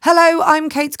Hello, I'm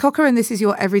Kate Cocker and this is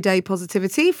your Everyday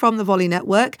Positivity from the Volley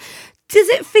Network. Does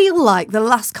it feel like the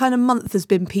last kind of month has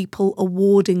been people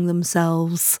awarding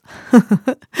themselves?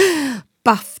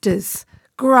 BAFTAs,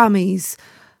 Grammys,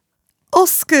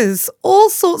 Oscars,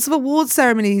 all sorts of award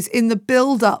ceremonies in the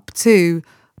build-up to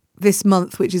this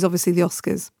month, which is obviously the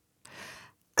Oscars.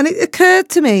 And it occurred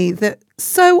to me that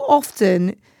so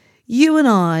often you and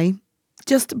I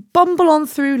just bumble on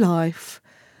through life,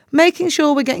 making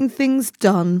sure we're getting things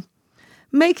done,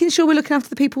 making sure we're looking after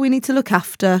the people we need to look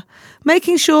after,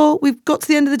 making sure we've got to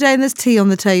the end of the day and there's tea on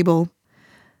the table.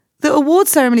 The award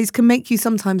ceremonies can make you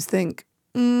sometimes think,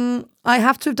 I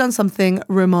have to have done something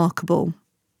remarkable.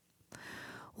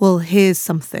 Well, here's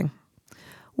something.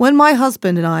 When my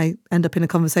husband and I end up in a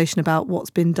conversation about what's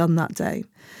been done that day,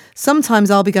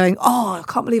 sometimes I'll be going, I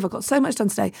can't believe I got so much done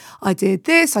today. I did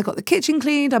this, I got the kitchen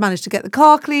cleaned, I managed to get the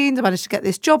car cleaned, I managed to get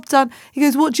this job done. He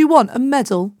goes, what do you want? A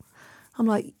medal? I'm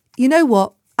like, you know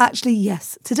what? Actually,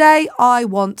 yes. Today, I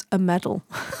want a medal.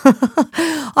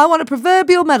 I want a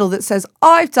proverbial medal that says,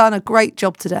 I've done a great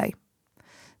job today.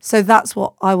 So that's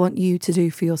what I want you to do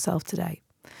for yourself today.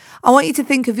 I want you to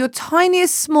think of your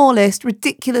tiniest, smallest,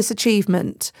 ridiculous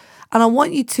achievement. And I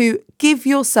want you to give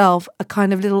yourself a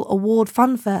kind of little award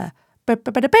fanfare.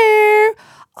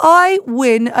 I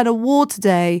win an award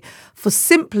today for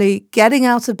simply getting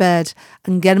out of bed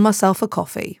and getting myself a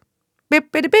coffee.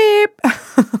 Beep, beep, beep.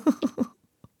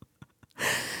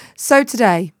 So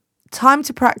today, time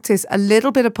to practice a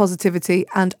little bit of positivity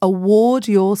and award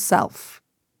yourself.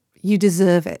 You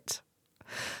deserve it.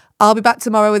 I'll be back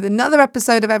tomorrow with another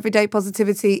episode of Everyday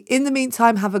Positivity. In the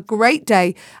meantime, have a great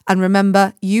day. And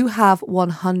remember, you have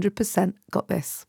 100% got this.